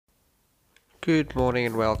Good morning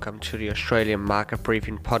and welcome to the Australian Market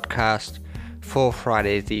Briefing Podcast for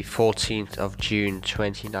Friday, the 14th of June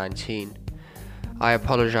 2019. I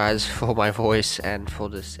apologize for my voice and for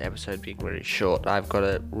this episode being really short. I've got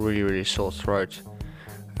a really sore throat,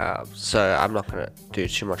 so I'm not going to do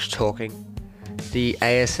too much talking. The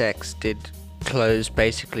ASX did close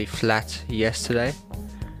basically flat yesterday,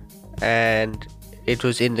 and it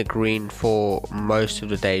was in the green for most of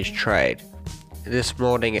the day's trade. This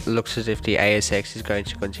morning it looks as if the ASX is going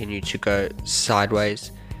to continue to go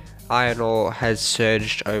sideways. Iron ore has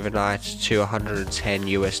surged overnight to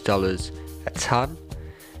 $110 a ton.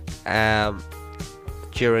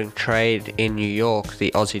 During trade in New York, the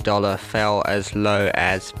Aussie dollar fell as low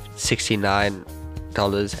as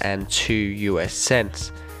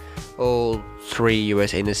 $69.02. All three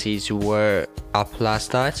US indices were up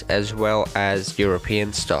last night, as well as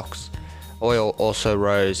European stocks. Oil also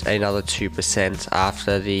rose another 2%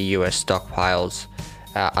 after the US stockpiles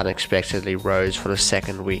unexpectedly rose for the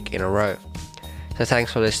second week in a row. So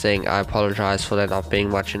thanks for listening. I apologize for there not being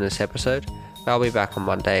much in this episode. I'll be back on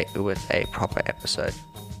Monday with a proper episode.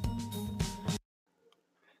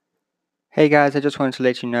 Hey guys, I just wanted to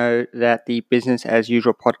let you know that the Business as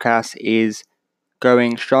Usual podcast is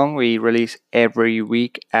going strong. We release every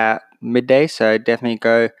week at midday, so definitely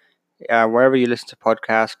go wherever you listen to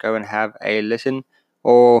podcasts, go and have a listen,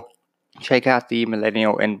 or check out the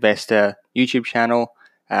Millennial Investor YouTube channel.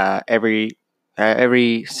 Every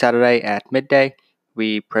Saturday at midday,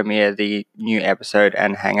 we premiere the new episode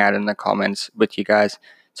and hang out in the comments with you guys.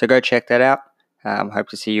 So go check that out. Hope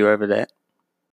to see you over there.